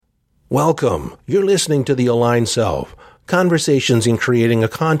Welcome. You're listening to The Aligned Self, Conversations in Creating a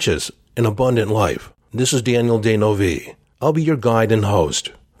Conscious and Abundant Life. This is Daniel D'Neuville. I'll be your guide and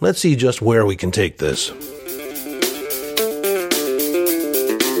host. Let's see just where we can take this.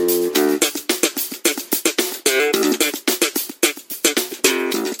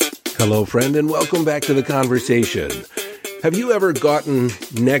 Hello, friend, and welcome back to the conversation. Have you ever gotten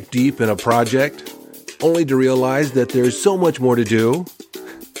neck deep in a project only to realize that there's so much more to do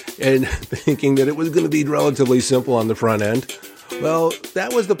and thinking that it was going to be relatively simple on the front end? Well,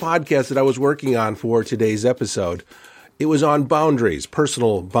 that was the podcast that I was working on for today's episode. It was on boundaries,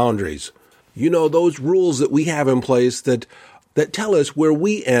 personal boundaries. You know, those rules that we have in place that tell us where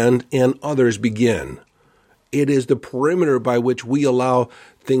we end and others begin. It is the perimeter by which we allow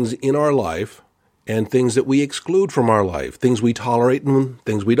things in our life and things that we exclude from our life, things we tolerate and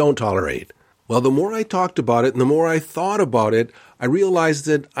things we don't tolerate. Well, the more I talked about it and the more I thought about it, I realized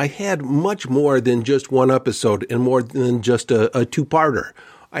that I had much more than just one episode and more than just a two-parter.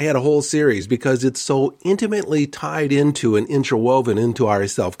 I had a whole series because it's so intimately tied into and interwoven into our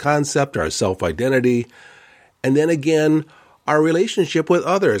self-concept, our self-identity, and then again, our relationship with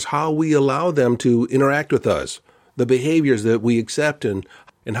others, how we allow them to interact with us, the behaviors that we accept, and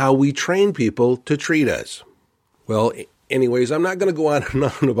how we train people to treat us. Well, anyways, I'm not going to go on and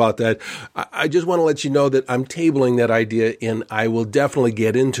on about that. I just want to let you know that I'm tabling that idea, and I will definitely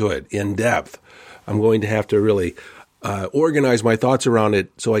get into it in depth. I'm going to have to really organize my thoughts around it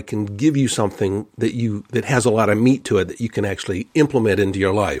so I can give you something that has a lot of meat to it that you can actually implement into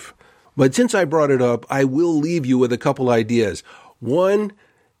your life. But since I brought it up, I will leave you with a couple ideas. One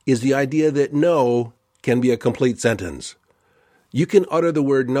is the idea that no can be a complete sentence. You can utter the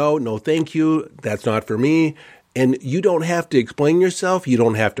word no thank you, that's not for me, and you don't have to explain yourself, you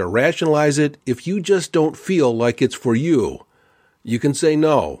don't have to rationalize it. If you just don't feel like it's for you, you can say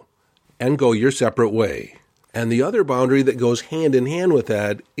no and go your separate way. And the other boundary that goes hand in hand with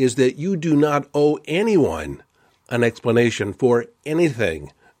that is that you do not owe anyone an explanation for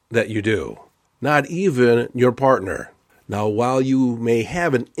anything that you do, not even your partner. Now, while you may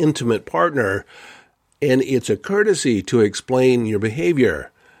have an intimate partner, and it's a courtesy to explain your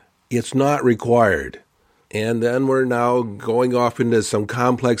behavior, it's not required. And then we're now going off into some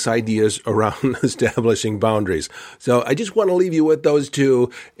complex ideas around establishing boundaries. So I just want to leave you with those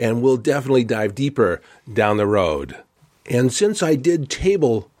two, and we'll definitely dive deeper down the road. And since I did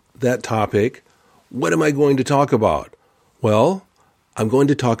table that topic, what am I going to talk about? Well, I'm going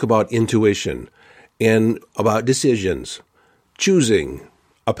to talk about intuition and about decisions, choosing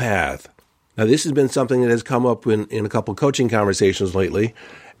a path. Now, this has been something that has come up in a couple coaching conversations lately,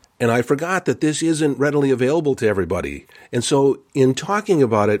 and I forgot that this isn't readily available to everybody. And so in talking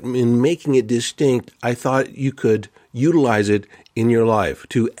about it, in making it distinct, I thought you could utilize it in your life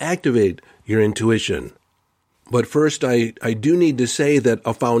to activate your intuition. But first, I do need to say that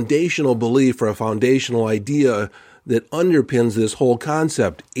a foundational belief or a foundational idea that underpins this whole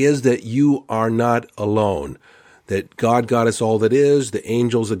concept is that you are not alone, that God got us all that is, the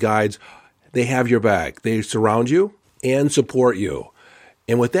angels, the guides, they have your back. They surround you and support you.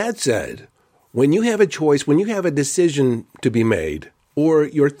 And with that said, when you have a choice, when you have a decision to be made, or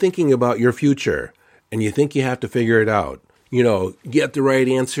you're thinking about your future and you think you have to figure it out, get the right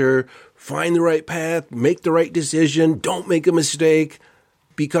answer, find the right path, make the right decision, don't make a mistake,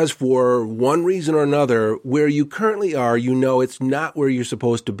 because for one reason or another, where you currently are, it's not where you're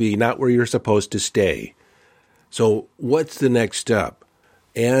supposed to be, not where you're supposed to stay. So what's the next step?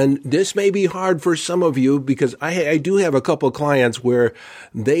 And this may be hard for some of you because I do have a couple of clients where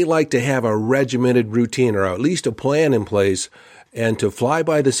they like to have a regimented routine or at least a plan in place, and to fly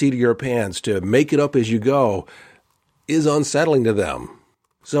by the seat of your pants, to make it up as you go, is unsettling to them.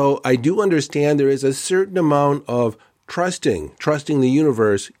 So I do understand there is a certain amount of trusting the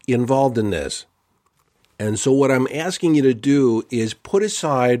universe involved in this. And so what I'm asking you to do is put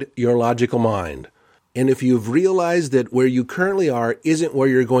aside your logical mind. And if you've realized that where you currently are isn't where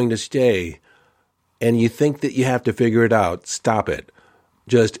you're going to stay, and you think that you have to figure it out, stop it.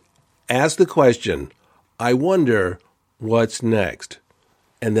 Just ask the question, I wonder what's next.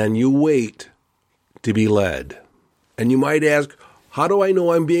 And then you wait to be led. And you might ask, how do I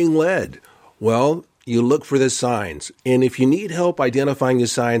know I'm being led? Well, you look for the signs. And if you need help identifying the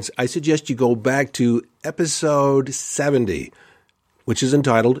signs, I suggest you go back to episode 70, which is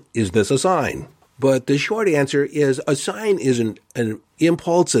entitled, Is This a Sign? But the short answer is a sign is an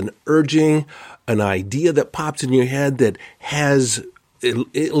impulse, an urging, an idea that pops in your head that has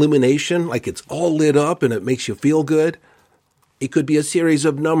illumination, like it's all lit up and it makes you feel good. It could be a series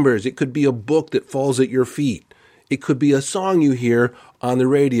of numbers. It could be a book that falls at your feet. It could be a song you hear on the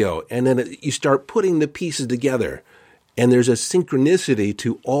radio, and then you start putting the pieces together, and there's a synchronicity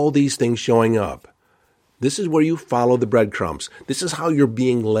to all these things showing up. This is where you follow the breadcrumbs. This is how you're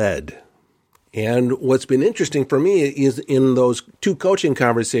being led. And what's been interesting for me is in those 2 coaching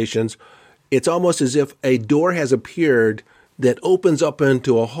conversations, it's almost as if a door has appeared that opens up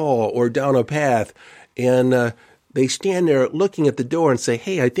into a hall or down a path, and they stand there looking at the door and say,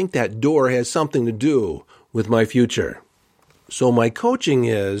 hey, I think that door has something to do with my future. So my coaching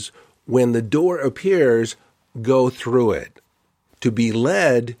is, when the door appears, go through it. To be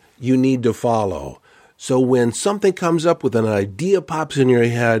led, you need to follow. So when something comes up with an idea pops in your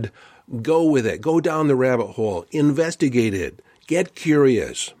head, go with it. Go down the rabbit hole. Investigate it. Get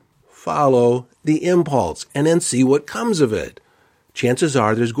curious. Follow the impulse and then see what comes of it. Chances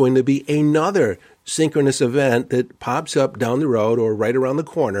are there's going to be another synchronous event that pops up down the road or right around the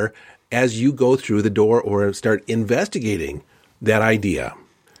corner as you go through the door or start investigating that idea.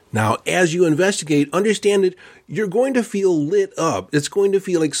 Now, as you investigate, understand that you're going to feel lit up. It's going to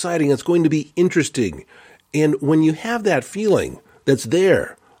feel exciting. It's going to be interesting. And when you have that feeling that's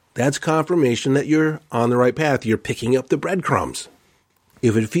there, that's confirmation that you're on the right path. You're picking up the breadcrumbs.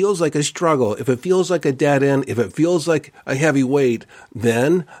 If it feels like a struggle, if it feels like a dead end, if it feels like a heavy weight,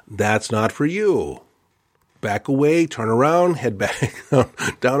 then that's not for you. Back away, turn around, head back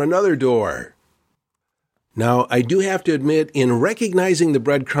down another door. Now, I do have to admit, in recognizing the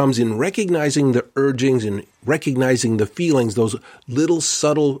breadcrumbs, in recognizing the urgings, in recognizing the feelings, those little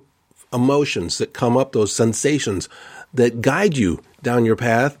subtle emotions that come up, those sensations that guide you down your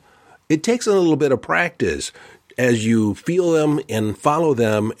path, it takes a little bit of practice as you feel them and follow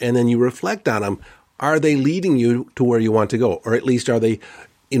them, and then you reflect on them. Are they leading you to where you want to go? Or at least are they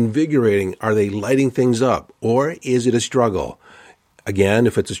invigorating? Are they lighting things up? Or is it a struggle? Again,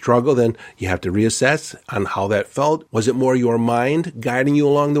 if it's a struggle, then you have to reassess on how that felt. Was it more your mind guiding you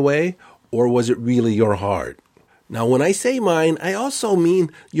along the way, or was it really your heart? Now, when I say mind, I also mean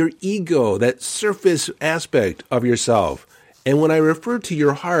your ego, that surface aspect of yourself. And when I refer to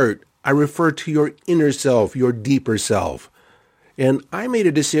your heart, I refer to your inner self, your deeper self. And I made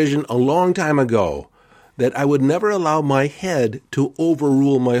a decision a long time ago that I would never allow my head to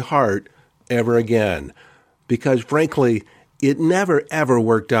overrule my heart ever again. Because frankly, it never ever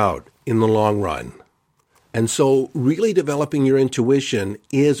worked out in the long run. And so really developing your intuition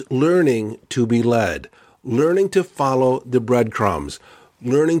is learning to be led, learning to follow the breadcrumbs,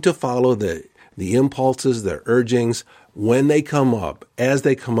 learning to follow the impulses, the urgings, when they come up, as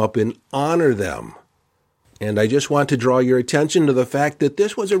they come up, and honor them. And I just want to draw your attention to the fact that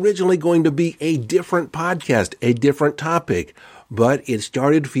this was originally going to be a different podcast, a different topic, but it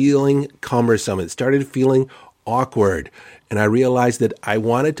started feeling cumbersome. It started feeling awkward. And I realized that I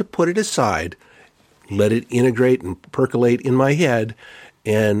wanted to put it aside, let it integrate and percolate in my head,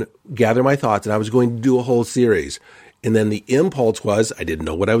 and gather my thoughts. And I was going to do a whole series. And then the impulse was, I didn't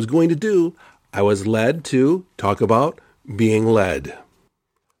know what I was going to do. I was led to talk about being led.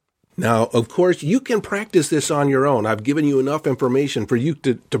 Now, of course, you can practice this on your own. I've given you enough information for you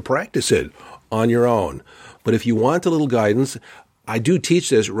to practice it on your own. But if you want a little guidance, I do teach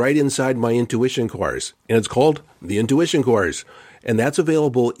this right inside my intuition course, and it's called the Intuition Course, and that's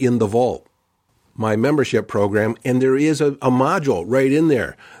available in the Vault, my membership program, and there is a module right in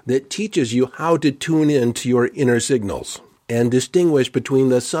there that teaches you how to tune in to your inner signals and distinguish between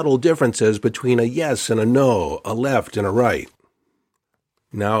the subtle differences between a yes and a no, a left and a right.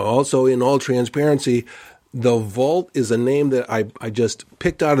 Now, also in all transparency, the Vault is a name that I just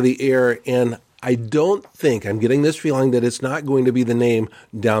picked out of the air, and I don't think, I'm getting this feeling that it's not going to be the name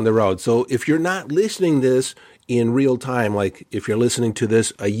down the road. So if you're not listening this in real time, like if you're listening to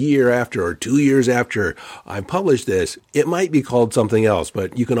this a year after or 2 years after I published this, it might be called something else.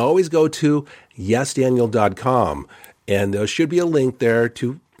 But you can always go to yesdaniel.com, and there should be a link there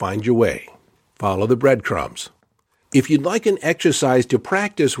to find your way. Follow the breadcrumbs. If you'd like an exercise to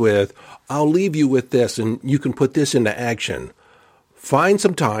practice with, I'll leave you with this, and you can put this into action. Find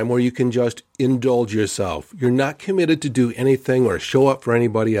some time where you can just indulge yourself. You're not committed to do anything or show up for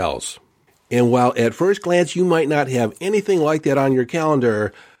anybody else. And while at first glance you might not have anything like that on your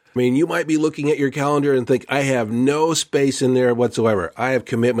calendar, I mean, you might be looking at your calendar and think, I have no space in there whatsoever. I have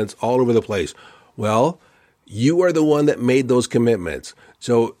commitments all over the place. Well, you are the one that made those commitments.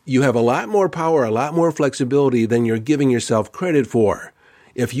 So you have a lot more power, a lot more flexibility than you're giving yourself credit for.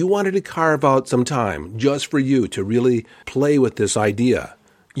 If you wanted to carve out some time just for you to really play with this idea,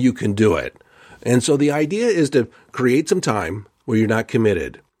 you can do it. And so the idea is to create some time where you're not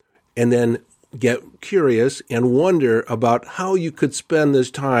committed. And then get curious and wonder about how you could spend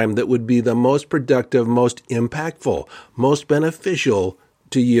this time that would be the most productive, most impactful, most beneficial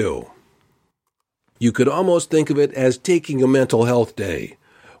to you. You could almost think of it as taking a mental health day.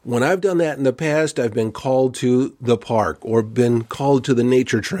 When I've done that in the past, I've been called to the park or been called to the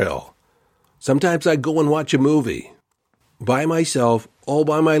nature trail. Sometimes I go and watch a movie by myself, all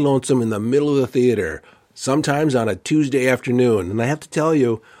by my lonesome in the middle of the theater, sometimes on a Tuesday afternoon. And I have to tell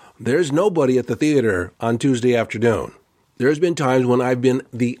you, there's nobody at the theater on Tuesday afternoon. There's been times when I've been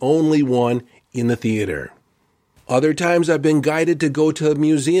the only one in the theater. Other times I've been guided to go to a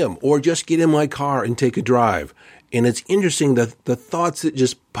museum or just get in my car and take a drive. And it's interesting the thoughts that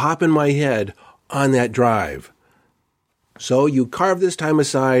just pop in my head on that drive. So you carve this time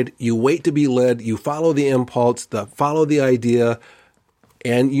aside, you wait to be led, you follow the impulse, follow the idea,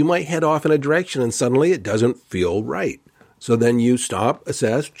 and you might head off in a direction and suddenly it doesn't feel right. So then you stop,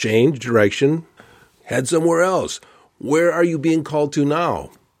 assess, change direction, head somewhere else. Where are you being called to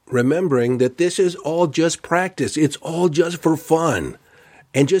now? Remembering that this is all just practice. It's all just for fun.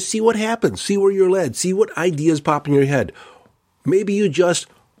 And just see what happens. See where you're led. See what ideas pop in your head. Maybe you just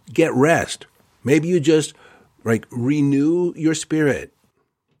get rest. Maybe you just renew your spirit.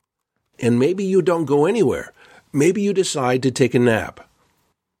 And maybe you don't go anywhere. Maybe you decide to take a nap.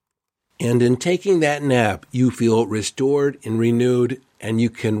 And in taking that nap, you feel restored and renewed, and you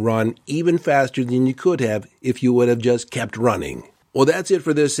can run even faster than you could have if you would have just kept running. Well, that's it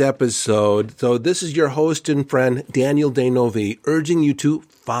for this episode. So this is your host and friend, Daniel D'Neuville, urging you to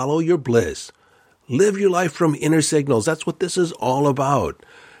follow your bliss. Live your life from inner signals. That's what this is all about.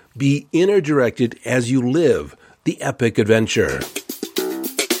 Be inner directed as you live the epic adventure.